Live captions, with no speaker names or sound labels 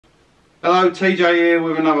Hello, TJ here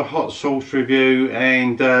with another hot sauce review,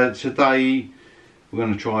 and today we're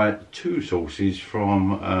going to try two sauces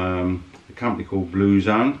from a company called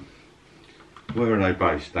Bluezone. Where are they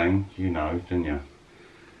based, Dane? You know, don't you?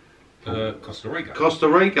 Costa Rica. Costa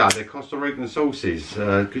Rica, they're Costa Rican sauces.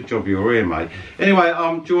 Good job you're here, mate. Anyway,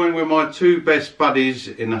 I'm joined with my two best buddies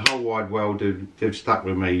in the whole wide world. They've stuck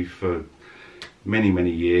with me for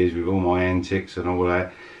many years with all my antics and all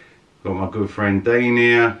that. Got my good friend Dean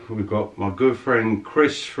here, we've got my good friend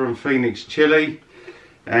Chris from Phoenix, Chile,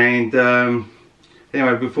 and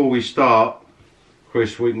anyway, before we start,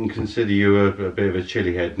 Chris, we can consider you a bit of a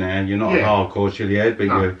chili head now. You're not a hardcore chili head, but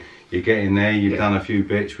no. you're getting there. You've done a few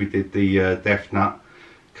bits. We did the Death Nut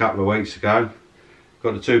a couple of weeks ago.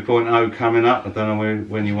 Got the 2.0 coming up. I don't know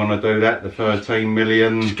when you want to do that, the 13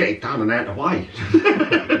 million. Just get it done and out of the way.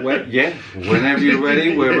 Well, yeah, whenever you're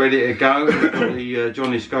ready, we're ready to go. We've got the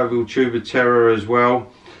Johnny Scoville Tube of Terror as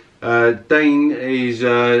well. Dean is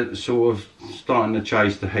sort of starting to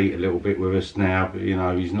chase the heat a little bit with us now, but you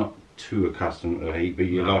know, he's not too accustomed to the heat, but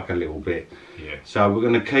you like a little bit. Yeah. So we're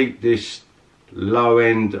going to keep this low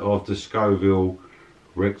end of the Scoville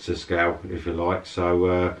Richter scale, if you like.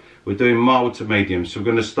 So we're doing mild to medium. So we're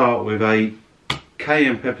going to start with a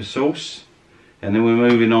cayenne pepper sauce, and then we're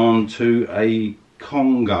moving on to a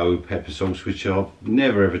Congo pepper sauce, which I've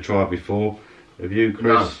never ever tried before. Have you,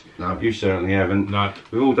 Chris? No. You certainly haven't. No.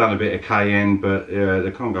 We've all done a bit of cayenne, but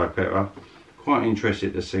the Congo pepper, quite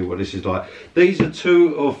interested to see what this is like. These are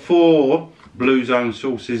 2 of 4 Bluezone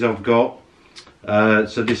sauces I've got.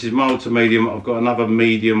 So this is mild to medium. I've got another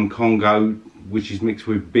medium Congo, which is mixed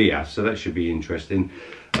with beer, so that should be interesting.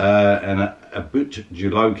 And a Butch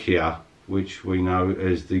Jolokia, which we know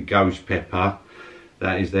as the ghost pepper.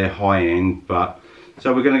 That is their high end, but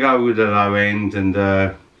so we're going to go with the low end and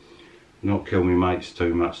not kill me mates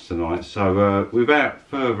too much tonight. So without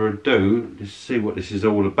further ado, let's see what this is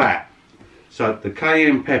all about. So the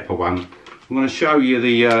cayenne pepper one, I'm going to show you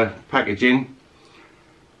the packaging.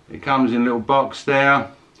 It comes in a little box there.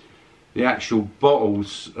 The actual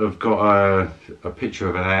bottles have got a picture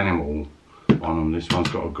of an animal on them. This one's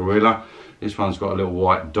got a gorilla. This one's got a little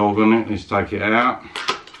white dog on it. Let's take it out.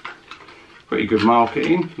 Pretty good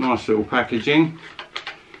marketing, nice little packaging.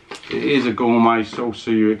 It is a gourmet sauce,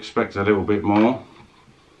 so you expect a little bit more.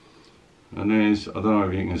 And there's, I don't know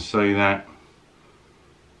if you can see that.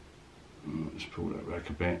 Let's pull that back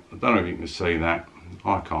a bit. I don't know if you can see that.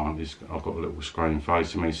 I can't, I've got a little screen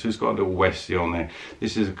facing me. So it's got a little Westie on there.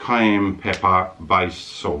 This is a cayenne pepper based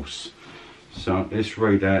sauce. So let's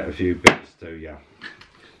read out a few bits to you.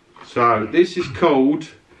 So this is called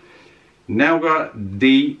Nalga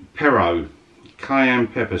di Perro cayenne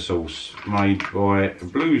pepper sauce, made by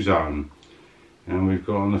Bluezone, and we've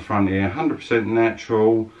got on the front here 100%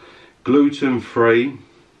 natural, gluten free,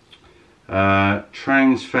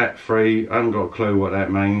 trans fat free. I haven't got a clue what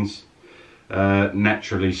that means.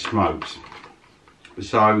 Naturally smoked.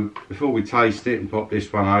 So before we taste it and pop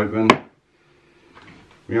this one open,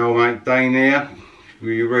 my old mate Dane here, will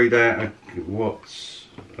you read out what's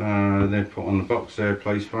they've put on the box there,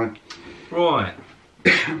 please, mate? Right.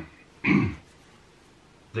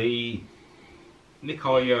 The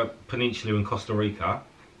Nicoya Peninsula in Costa Rica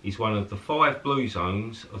is one of the 5 blue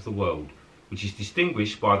zones of the world, which is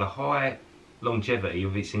distinguished by the high longevity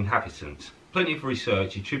of its inhabitants. Plenty of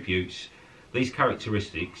research attributes these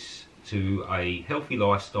characteristics to a healthy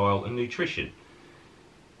lifestyle and nutrition.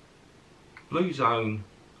 Bluezone,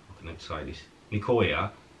 I can never say this,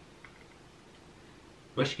 Nicoya,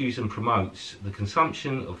 rescues and promotes the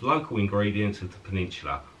consumption of local ingredients of the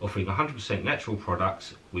peninsula, offering 100% natural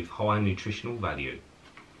products with high nutritional value.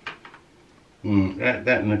 That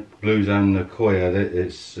and the Bluezone Nicoya,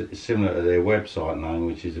 it's similar to their website name,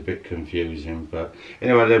 which is a bit confusing. But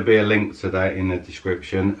anyway, there'll be a link to that in the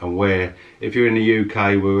description, and where, if you're in the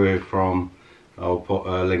UK where we're from, I'll put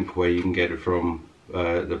a link where you can get it from,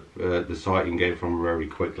 the site you can get it from very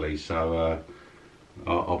quickly. So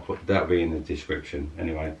I'll put that'll be in the description.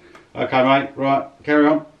 Anyway, okay, mate. Right, carry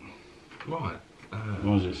on. Right.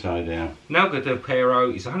 What does it say there? Nalga del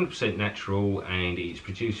Perro is 100% natural, and it's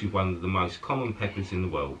produced with one of the most common peppers in the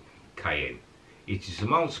world, cayenne. It is a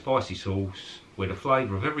mild spicy sauce where the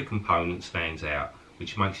flavour of every component stands out,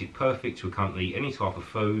 which makes it perfect to accompany any type of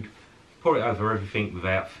food. Pour it over everything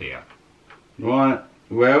without fear. Right.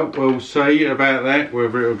 Well, we'll see about that,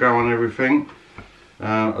 whether it'll go on everything.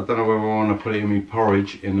 I don't know whether I want to put it in my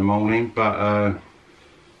porridge in the morning, but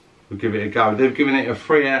we'll give it a go. They've given it a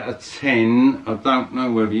 3 out of 10. I don't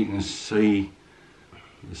know whether you can see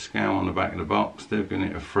the scale on the back of the box. They've given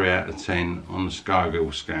it a 3 out of 10 on the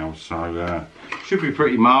Scoville scale, so should be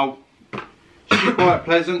pretty mild. Should be quite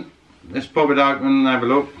pleasant. let's pop it open and have a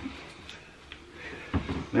look.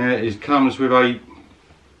 Now it comes with a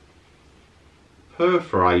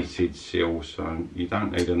perforated seal, so you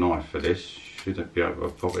don't need a knife for this. Should be able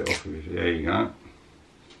to pop it off. There you go.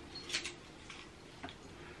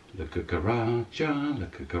 Look a garage,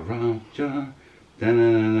 look a garage.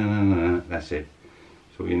 That's it.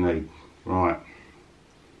 That's all you need. Right.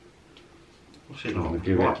 What's it like?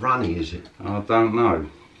 Quite runny, is it? I don't know.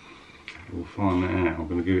 We'll find that out. I'm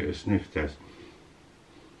going to give it a sniff test.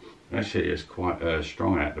 Actually, it's quite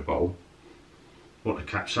strong out the bowl. What, the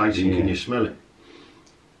capsaicin? Yeah. Can you smell it?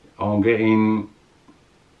 I'm getting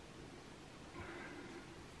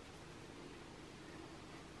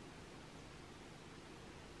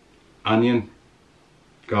onion,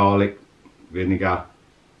 garlic, vinegar.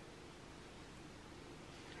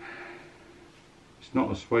 It's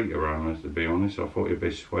not a sweet aroma, to be honest. I thought it'd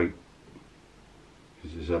be sweet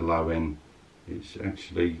because it's a low end. It's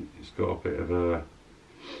got a bit of a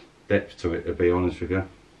depth to it, to be honest with you.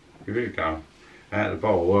 Give it a go. Out of the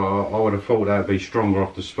bowl, well, I would have thought that would be stronger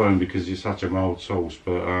off the spoon because it's such a mild sauce,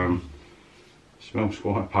 but it smells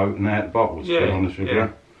quite potent out of the bottle, to be honest with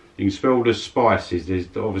you. You can smell the spices. There's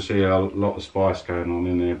obviously a lot of spice going on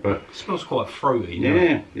in there, but it smells quite fruity.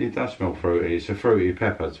 Yeah, it does smell fruity. It's a fruity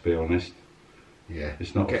pepper, to be honest. Yeah,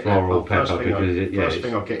 it's not a floral pepper because first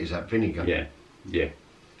thing I get is that vinegar. Yeah, yeah.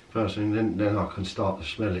 First thing, then I can start to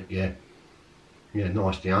smell it. Yeah, yeah,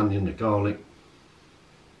 nice. The onion, the garlic.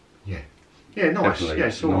 Yeah, yeah, nice. Definitely. Yeah,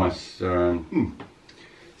 it's all nice.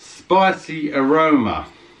 Spicy aroma.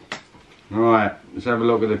 Right, let's have a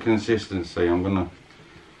look at the consistency. I'm gonna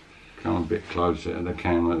come a bit closer to the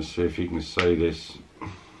camera and see if you can see this.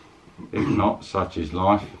 If not, such is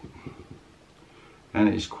life. And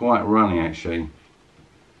it's quite runny actually.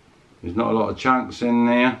 There's not a lot of chunks in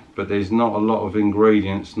there, but there's not a lot of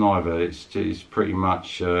ingredients neither. It's pretty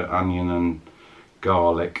much onion and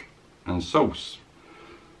garlic and sauce.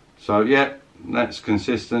 So yeah, that's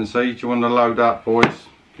consistency. Do you want to load up, boys?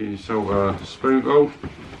 Give yourself a spoonful.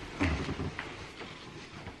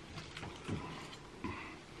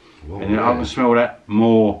 Whoa, and I can smell that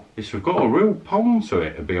more. It's got a real pong to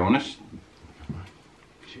it, to be honest.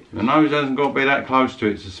 The nose hasn't got to be that close to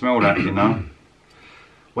it to smell that, you know.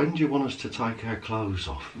 When do you want us to take our clothes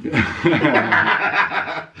off? You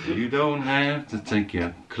don't have to take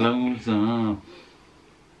your clothes off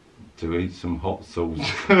to eat some hot sauce.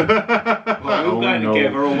 Right, we're all going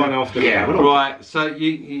together, all one after the other. Right, so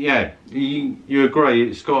you agree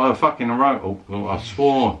it's got a fucking aroma. Oh, I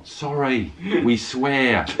swore. Sorry, we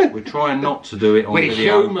swear. We're trying not to do it on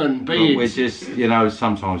video. We're human beings. We're just, you know,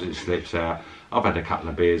 sometimes it slips out. I've had a couple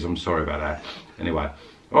of beers, I'm sorry about that. Anyway,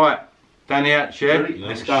 alright, down the hatch, yeah?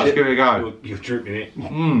 Let's go. Let's give it a go. You're dripping it.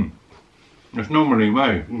 It's normally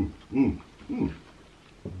me.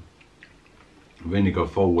 Vinegar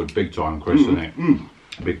forward, big time, Chris, isn't it?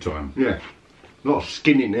 Big time. Yeah, a lot of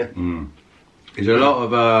skin in there. There's a lot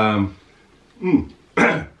of,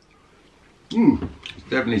 it's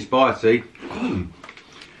definitely spicy. Do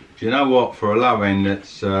you know what, for a low end,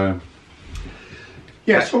 it's... yeah,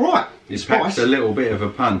 it's alright. It packs a little bit of a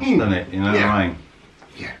punch, doesn't it? You know what I mean?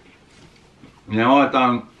 Yeah. Now I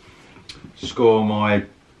don't score my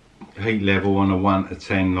heat level on a 1 to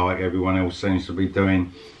 10 like everyone else seems to be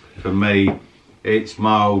doing. For me, it's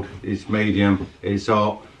mild, it's medium, it's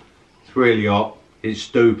hot, it's really hot, it's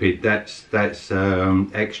stupid. That's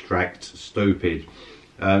extract stupid.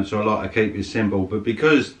 So I like to keep it simple. But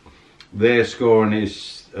because their scoring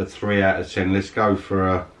is a 3 out of 10, let's go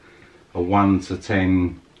for a 1 to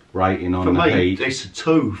 10 rating on the heat. For me, it's a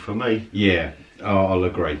 2 for me. Yeah, I'll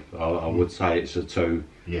agree. I would say it's a 2.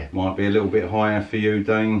 Yeah. Might be a little bit higher for you,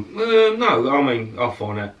 Dean. No, I mean, I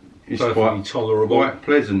find that it's perfectly tolerable. Quite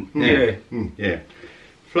pleasant. Yeah. Yeah.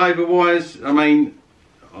 Flavour wise, I mean,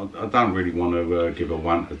 I don't really want to give a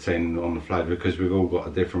 1 to 10 on the flavour because we've all got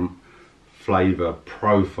a different flavour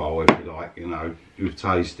profile, if you like, you know, with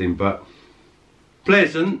tasting, but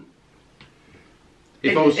pleasant.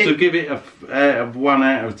 If I was to give it a 1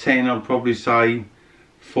 out of 10, I'd probably say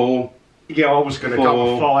 4. Yeah, I was going to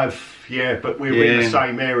go for 5. Yeah, but we're in the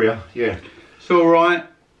same area. Yeah, it's all right.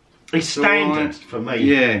 It's standard for me.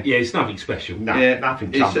 Yeah, yeah, it's nothing special. No,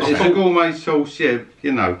 nothing. It's a gourmet sauce. Yeah,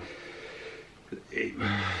 you know.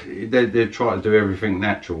 They try to do everything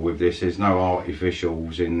natural with this. There's no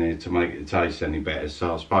artificials in there to make it taste any better.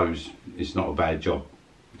 So I suppose it's not a bad job.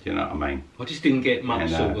 You know what I mean? I just didn't get much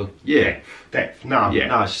sort of depth. No,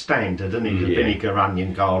 it's standard, isn't it? The vinegar,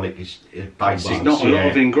 onion, garlic is basic. There's not a lot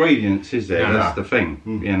of ingredients, is there? That's the thing.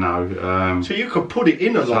 You know. So you could put it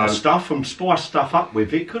in a lot of stuff and spice stuff up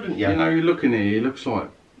with it, couldn't you? You know, you're looking at it. It looks like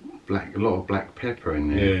a lot of black pepper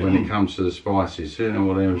in there when it comes to the spices. You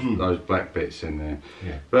know, those black bits in there.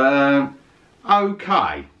 Yeah. But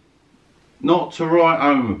okay, not to write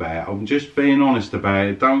home about. I'm just being honest about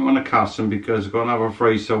it. Don't want to cuss them because I've got another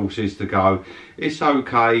 3 sauces to go. It's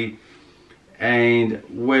okay, and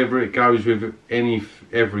whether it goes with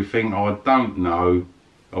everything, I don't know.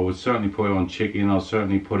 I would certainly put it on chicken. I'll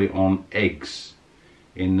certainly put it on eggs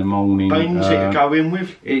in the morning. Beans it go in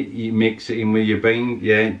with? You mix it in with your beans,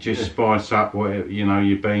 just spice up whatever, you know,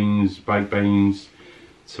 your beans, baked beans,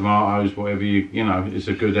 tomatoes, whatever you know, it's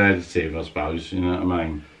a good additive, I suppose, you know what I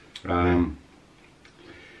mean.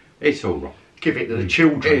 It's alright. Give it to the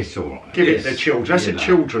children. It's alright. Give it to the children. That's a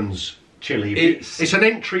children's chilli. It's an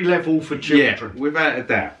entry level for children. Yeah, without a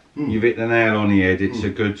doubt. You've hit the nail on the head. It's a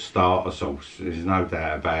good starter sauce. There's no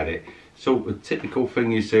doubt about it. Sort of typical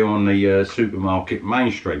thing you see on the supermarket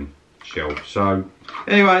mainstream shelf. So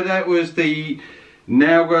anyway, that was the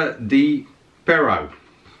Nalga di Perro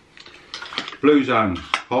Bluezone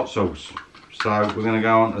hot sauce. So we're going to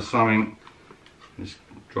go on to something. Let's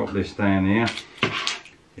drop this down here.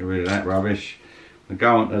 Get rid of that rubbish. We'll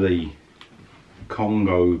go on to the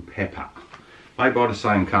Congo pepper, made by the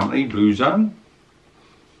same company, Bluezone.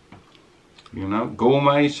 You know,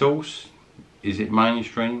 gourmet sauce. Is it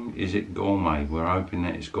mainstream? Is it gourmet? We're hoping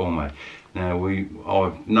that it's gourmet. Now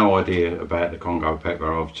I've no idea about the Congo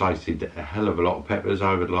pepper. I've tasted a hell of a lot of peppers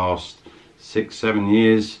over the last 6-7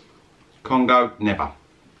 years. Congo, never.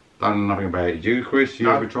 Don't know nothing about it. You, Chris,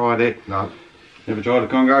 you ever tried it? No. Never tried a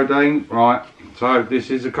Congo, Dean? Right. So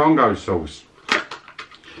this is a Congo sauce.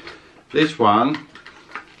 This one,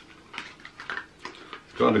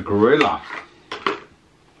 it's got a gorilla.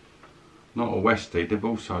 Not a Westie, they've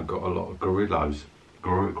also got a lot of gorillas.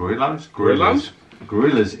 Gorillas? Gorillas?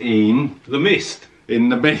 Gorillas in... The mist. In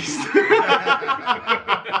the mist.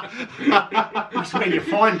 That's where you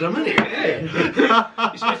find them, isn't it?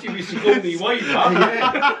 Yeah. Especially with Sigourney Weaver.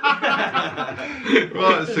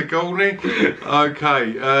 Right, Sigourney.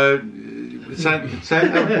 Okay,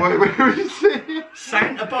 Santa, where is it?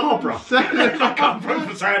 Santa Barbara. I come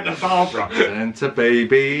from Santa Barbara. Santa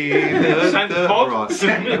baby. Santa Pod. Right.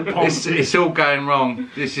 Santa Pod. It's all going wrong.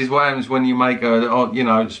 This is what happens when you make a, you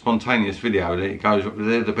know, spontaneous video. It goes,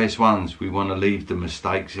 they're the best ones. We want to leave the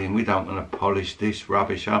mistakes in. We don't want to polish this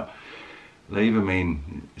rubbish up. Leave them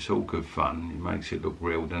in. It's all good fun. It makes it look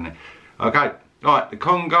real, doesn't it? Okay. Right. The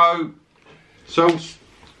Congo sauce.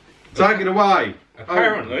 Take it away.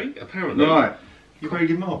 Apparently. Right. You're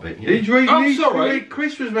reading my bit, yeah? Did you read? I'm sorry.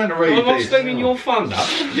 Chris was meant to read I'm not this. stealing your thunder.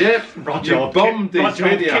 Yep. Rudyard bombed this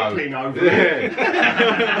video. Kipling over it.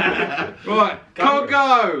 Yeah. Right.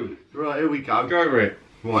 Congo. Right, here we go. Go over it.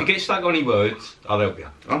 If you Right. get stuck on any words, I'll help you.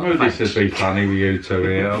 I knew this would be funny with you two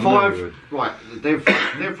here. I knew it would. Right,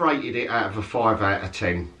 they've rated it out of a 5 out of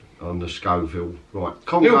 10 on the Scoville. Right,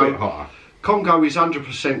 A little bit Congo. hotter. Congo is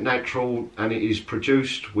 100% natural and it is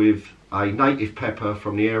produced with a native pepper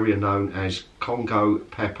from the area known as Congo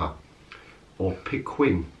pepper or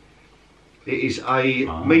piquin. It is a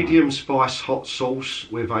medium spice hot sauce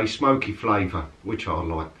with a smoky flavour, which I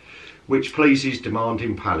like, which pleases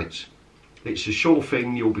demanding palates. It's a sure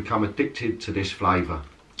thing you'll become addicted to this flavour.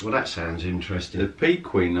 Well, that sounds The interesting.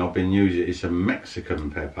 piquin I've been using, it's a Mexican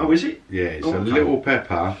pepper. Oh, is it? Yeah, it's Oh, a okay. little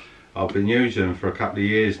pepper. I've been using them for a couple of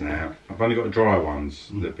years now. I've only got dry ones,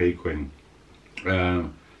 the piquin.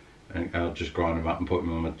 And I'll just grind them up and put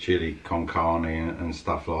them on my chili con carne and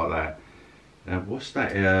stuff like that. What's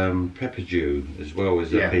that? Pepper dew as well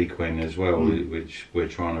as Yeah. the piquin as well, which we're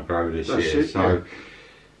trying to grow this That's year. it, So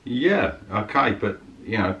yeah, okay, but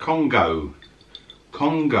you know, Congo,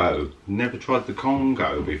 never tried the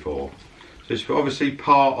Congo before. So it's obviously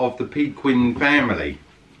part of the piquin family.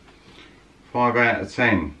 5 out of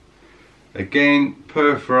 10. Again,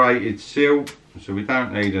 perforated seal, so we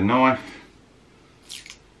don't need a knife.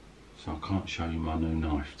 So I can't show you my new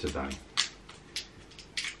knife today.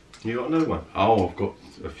 You got a new one? Oh, I've got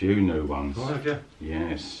a few new ones. Oh, have you?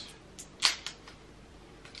 Yes.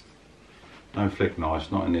 No flick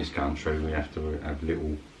knives, not in this country. We have to have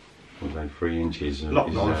little, what are they, 3 inches.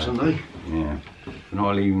 Lock knives, aren't they? Yeah. We're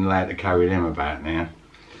not even allowed to carry them about now.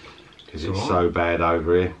 Because it's so bad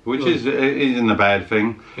over here. Which isn't a bad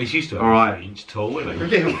thing. He's used to All right. 3 inch tall, isn't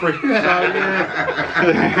he? Yeah, free.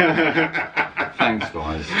 Thanks,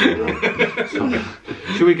 guys. So,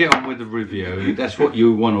 should we get on with the review? That's what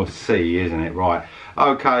you want to see, isn't it? Right.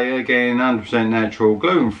 Okay, again, 100% natural,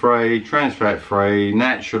 gluten-free, trans fat-free,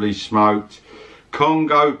 naturally smoked,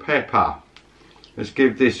 Congo pepper. Let's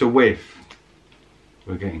give this a whiff.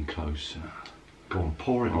 We're getting closer. Go on,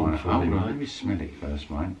 pour it on Right, for me, hold on, let mate. me smell it first,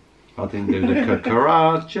 mate. I didn't do the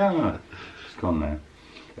cucaracha. It's gone now.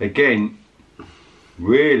 Again,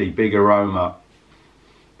 really big aroma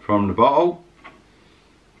from the bottle.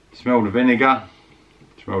 Smell the vinegar,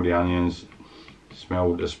 smell the onions,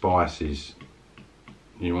 smell the spices.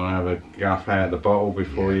 You want to have a guff out of the bottle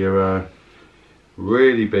before you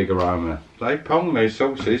really big aroma. They pong these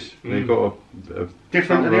sauces. They've got a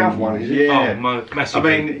different to the other one, is it? Yeah. Oh,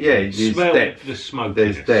 massively. I mean, yeah, there's Smell depth. the smoke.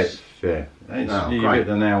 There's depth, yeah. You great. hit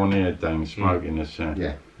the nail on the head, Dan, smokiness.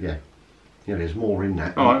 Yeah. There's more in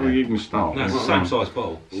that. Alright, well you can start. No, it's the same size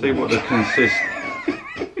bottle. See what the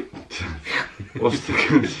What's the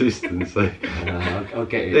consistency? I'll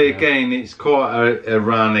get it. Again, it's quite a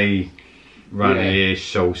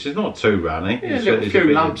runny-ish sauce. It's not too runny. Yeah, It's a it's few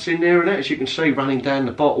bit lumps in there and that, as you can see running down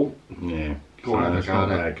the bottle. Yeah. Go on, have a it's go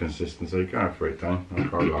not at bad consistency. Go for it, Dan. I'll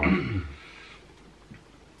quite like.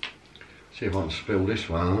 See if I can spill this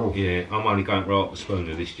one off. Yeah, I'm only going right up the spoon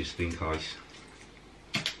of this just in case.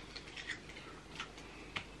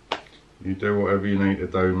 You do whatever you need to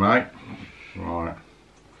do, mate. Right.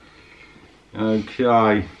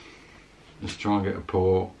 Okay. Let's try and get a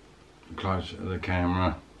pour closer to the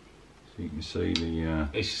camera so you can see the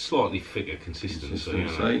It's slightly thicker consistency. Isn't it?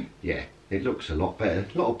 consistency. Yeah, it looks a lot better.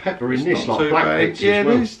 A lot of pepper in It's this, not like too black bad. bits Yeah, as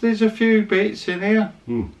well. there's a few bits in here.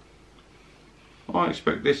 Hmm. I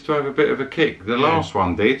expect this to have a bit of a kick. The last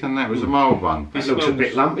one did, and that was a mild one. It looks a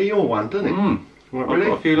bit lumpy, your one, doesn't it? Mm. What, I've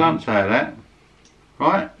got a few lumps out of that.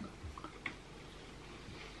 Right?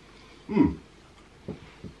 Mm.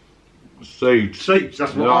 Seeds. Seeds,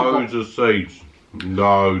 that's what I've Loads got. of seeds.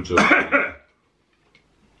 Loads of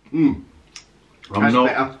Mm. I'm That's not.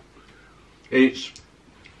 better. It's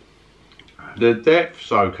the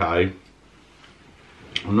depth's okay.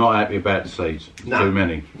 I'm not happy about the seeds. No. Too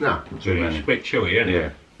many. No, Too Yeah, many. it's a bit chewy, isn't it? Yeah.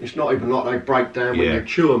 it's not even like they break down when Yeah. you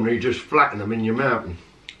chew them, you just flatten them in your mouth.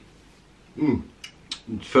 Mm.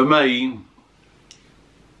 For me,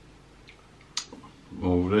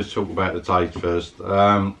 well, let's talk about the taste first.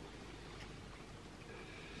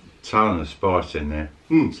 Ton of spice in there.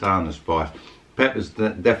 Ton of spice. Pepper's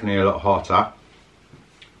definitely a lot hotter.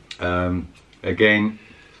 Again,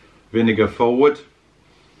 vinegar forward.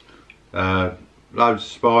 Loads of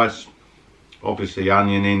spice. Obviously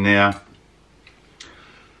onion in there.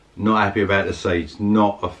 Not happy about the seeds.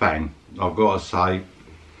 Not a fan. I've got to say,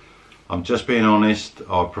 I'm just being honest.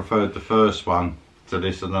 I preferred the first one to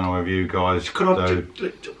this. I don't know if you guys Can I do.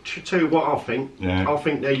 tell you what I think? Yeah. I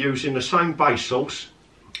think they're using the same base sauce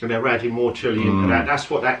and they're adding more chilli into that. That's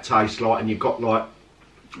what that tastes like, and you've got like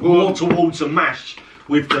more towards a mash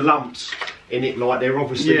with the lumps in it, like they're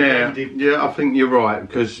obviously blended. Yeah, I think you're right,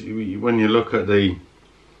 because when you look at the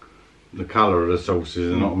colour of the sauces,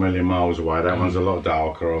 they're not a million miles away. That one's a lot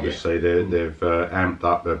darker, obviously. They've amped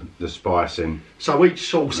up the spicing. So each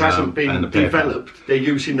sauce hasn't and the been pepper. developed. They're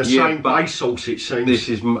using the Yeah, same but base sauce, it seems. This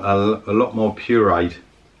is a lot more pureed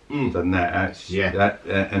than that. That's,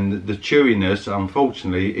 and the chewiness,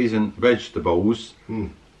 unfortunately, isn't vegetables.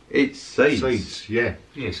 It's seeds. Seeds, yeah.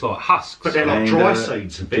 Yeah, it's like husks. But they're like And, dry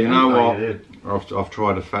seeds a bit. Do you know aren't what? they? I've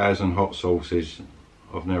tried 1,000 hot sauces.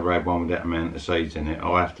 I've never had one with that amount of seeds in it.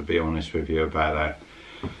 I have to be honest with you about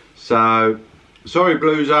that. So, sorry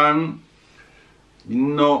Bluezone,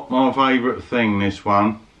 not my favourite thing, this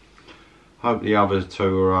one. Hope the other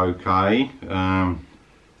two are okay.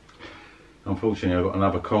 Unfortunately I've got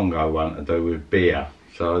another Congo one to do with beer.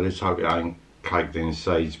 So let's hope it ain't caked in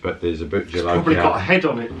seeds, but there's a bit Probably got a head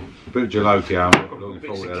on it. I'm looking Bits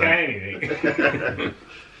forward of to that. cayenne in it.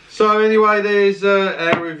 So anyway, there's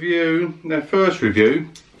our review, our first review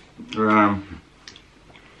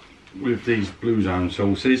with these Bluezone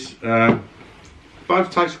sauces.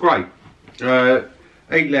 Both taste great.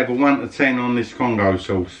 8 level, 1 to 10 on this Congo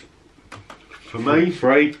sauce. For me,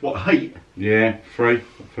 3. what, 8? Yeah, 3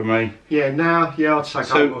 for me. Yeah, now, yeah, I'd say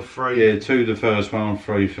go with 3. Yeah, 2 the first one,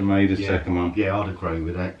 3 for me the second one. Yeah, I'd agree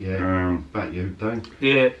with that, yeah. About you, Dane?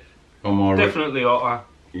 Yeah, On my definitely hotter,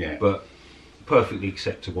 yeah, but perfectly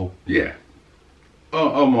acceptable. yeah.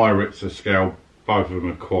 On my Ritzer scale, both of them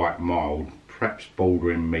are quite mild, perhaps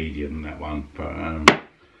bordering medium, that one. But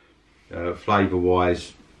flavour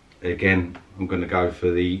wise, again, I'm going to go for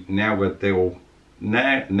the Nalga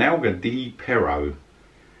di Pero.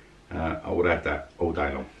 I would have that all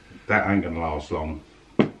day long. That ain't going to last long.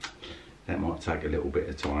 That might take a little bit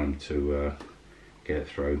of time to get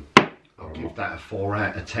through. I'll give that a 4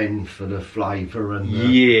 out of 10 for the flavour and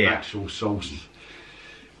the actual sauce.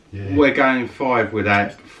 Yeah. We're going 5 with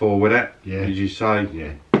that, 4 with that, Yeah. did you say?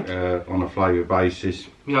 Yeah. On a flavour basis.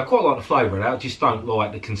 You know, I quite like the flavour of that, I just don't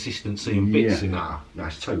like the consistency and bits in it. Nah,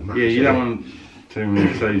 that's too much. Yeah, you isn't don't it? want too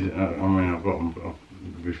many seeds. I mean, I've got them, I'll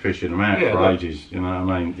be fishing them out Yeah, for like- ages, you know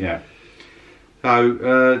what I mean? Yeah. So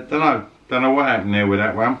don't know what happened there with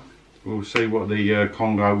that one. We'll see what the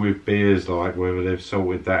Congo with beer's like, whether they've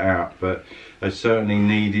sorted that out, but they certainly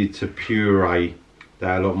needed to puree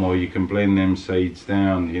that a lot more. You can blend them seeds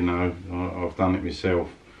down, you know, I've done it myself.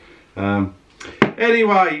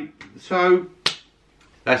 Anyway, so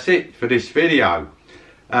that's it for this video.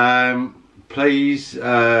 Please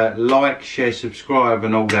like, share, subscribe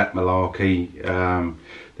and all that malarkey.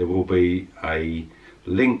 There will be a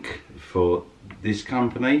link for this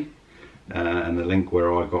company and the link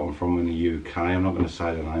where I got them from in the UK. I'm not going to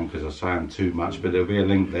say the name because I say them too much, but there'll be a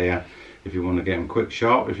link there if you want to get them quick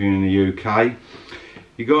sharp if you're in the UK.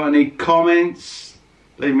 You got any comments?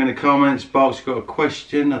 Leave them in the comments box. You got a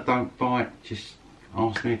question? I don't bite. Just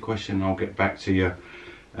ask me a question and I'll get back to you.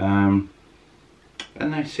 And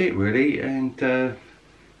that's it really. And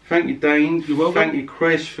thank you, Dean. You're welcome. Thank you,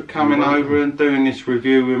 Chris, for coming over and doing this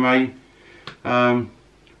review with me.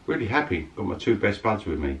 Really happy. Got my two best buds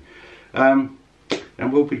with me. And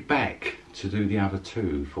we'll be back to do the other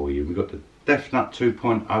two for you. We've got the Death Nut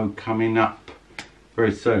 2.0 coming up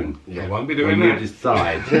very soon. Yeah. I won't be doing when that. We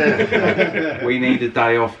decide. We need a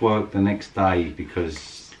day off work the next day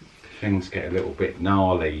because things get a little bit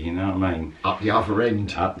gnarly, you know what I mean? Up the other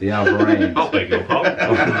end. Up the other end. I'll beg your pardon.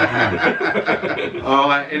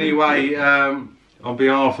 Alright, anyway, on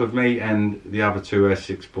behalf of me and the other two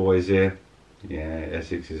Essex boys here, yeah,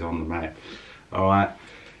 Essex is on the map. Alright,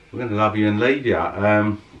 we're going to love you and leave you.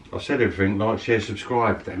 I've said everything, like, share,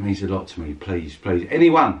 subscribe, that means a lot to me, please, please.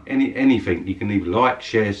 Anyone, anything, you can either like,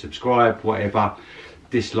 share, subscribe, whatever,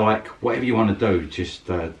 dislike, whatever you want to do, just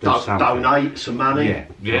do something. Donate some money.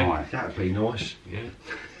 Yeah, right. That'd be nice. Yeah.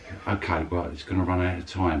 Okay, well, it's going to run out of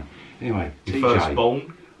time. Anyway, Your TJ,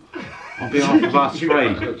 firstborn. on behalf of us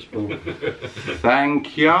three,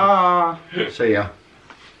 thank ya. See ya.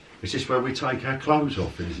 Is this where we take our clothes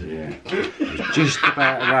off, is it? Yeah. It's just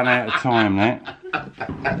about to run out of time,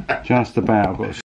 that. Just about. I've got to